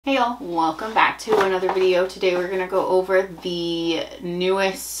Hey y'all, welcome back to another video. Today we're going to go over the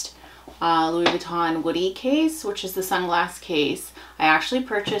newest Louis Vuitton Woody case, which is the sunglass case. I actually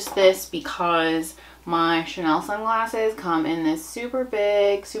purchased this because my Chanel sunglasses come in this super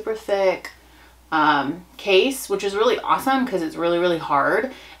big, super thick case, which is really awesome because it's really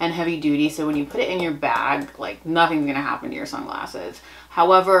hard and heavy duty. So when you put it in your bag, like nothing's going to happen to your sunglasses.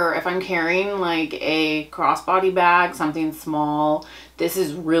 However, if I'm carrying like a crossbody bag, something small, this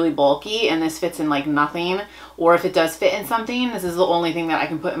is really bulky and this fits in like nothing. Or if it does fit in something, this is the only thing that I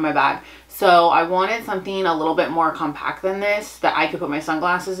can put in my bag. So I wanted something a little bit more compact than this that I could put my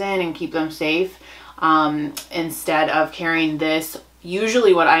sunglasses in and keep them safe instead of carrying this.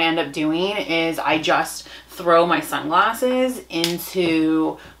 Usually what I end up doing is I just throw my sunglasses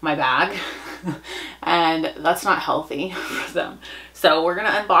into my bag and that's not healthy for them. So we're gonna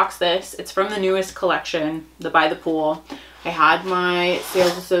unbox this. It's from the newest collection, the By the Pool. I had my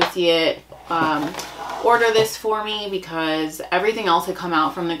sales associate order this for me because everything else had come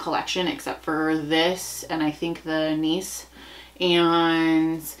out from the collection except for this and I think the Nice.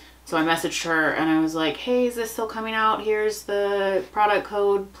 And so I messaged her and I was like, hey, is this still coming out? Here's the product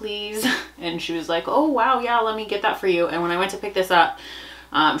code, please. And she was like, oh, wow, yeah, let me get that for you. And when I went to pick this up,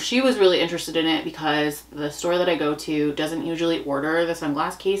 she was really interested in it because the store that I go to doesn't usually order the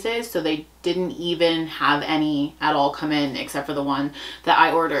sunglass cases. So they didn't even have any at all come in except for the one that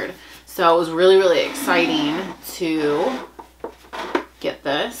I ordered. So it was really exciting to get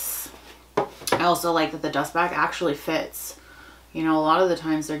this. I also like that the dust bag actually fits. You know, a lot of the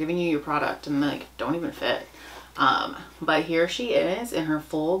times they're giving you your product and like don't even fit. But here she is in her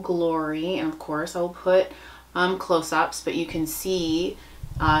full glory. And of course I'll put close-ups, but you can see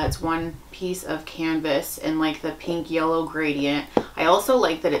it's one piece of canvas in like the pink yellow gradient. I also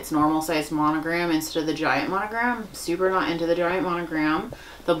like that it's normal size monogram instead of the giant monogram. Super not into the giant monogram.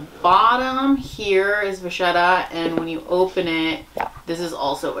 The bottom here is vachetta, and when you open it, this is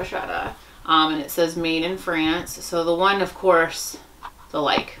also vachetta. And it says made in France. So the one, of course, the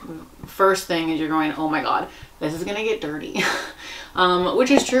like first thing is you're going, oh my god, this is gonna get dirty.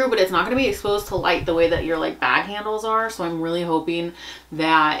 Which is true, but it's not gonna be exposed to light the way that your like bag handles are. So I'm really hoping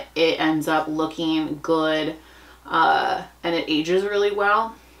that it ends up looking good and it ages really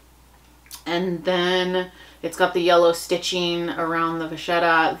well. And then it's got the yellow stitching around the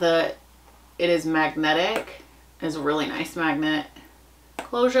vachetta. It is magnetic. It's a really nice magnet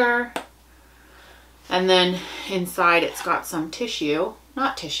closure. And then inside it's got some tissue,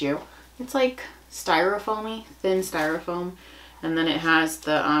 not tissue, it's like styrofoamy, thin styrofoam. And then it has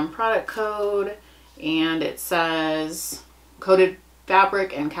the product code, and it says coated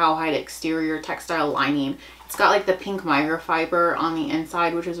fabric and cowhide exterior textile lining. It's got like the pink microfiber on the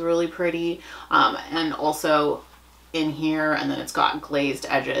inside, which is really pretty. And also in here, and then it's got glazed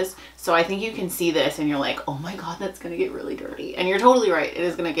edges. So I think you can see this and you're like, oh my god, that's gonna get really dirty. And you're totally right, it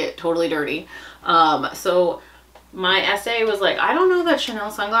is gonna get totally dirty. So my essay was like, I don't know that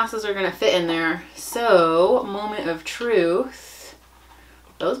Chanel sunglasses are gonna fit in there. So moment of truth,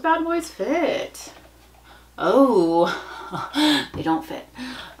 those bad boys fit. Oh, they don't fit.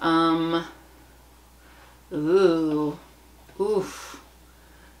 Ooh, oof,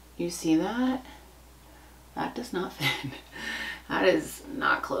 you see that? That does not fit. That is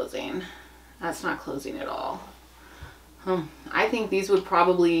not closing. That's not closing at all. I think these would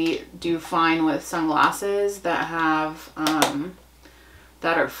probably do fine with sunglasses that have,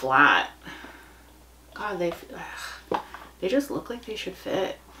 that are flat. God, they just look like they should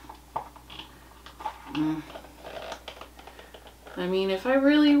fit. I mean, if I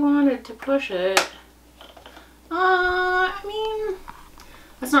really wanted to push it, I mean,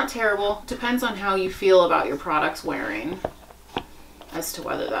 that's not terrible. Depends on how you feel about your products wearing as to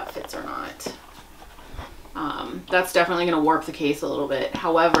whether that fits or not. That's definitely going to warp the case a little bit.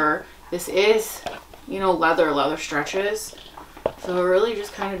 However, this is, you know, leather stretches. So it really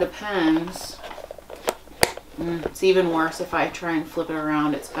just kind of depends. It's even worse if I try and flip it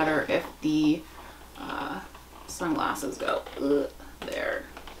around. It's better if the sunglasses go there.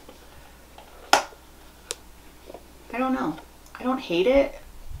 I don't know. I don't hate it.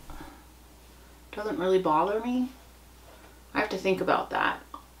 Doesn't really bother me. I have to think about that.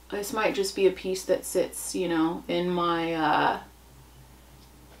 This might just be a piece that sits, you know, in my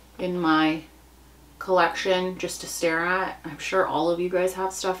collection just to stare at. I'm sure all of you guys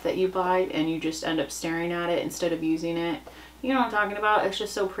have stuff that you buy and you just end up staring at it instead of using it. You know what I'm talking about? It's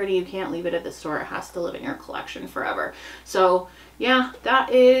just so pretty. You can't leave it at the store. It has to live in your collection forever. So yeah,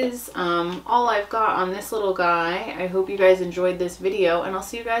 that is all I've got on this little guy. I hope you guys enjoyed this video and I'll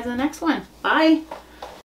see you guys in the next one. Bye.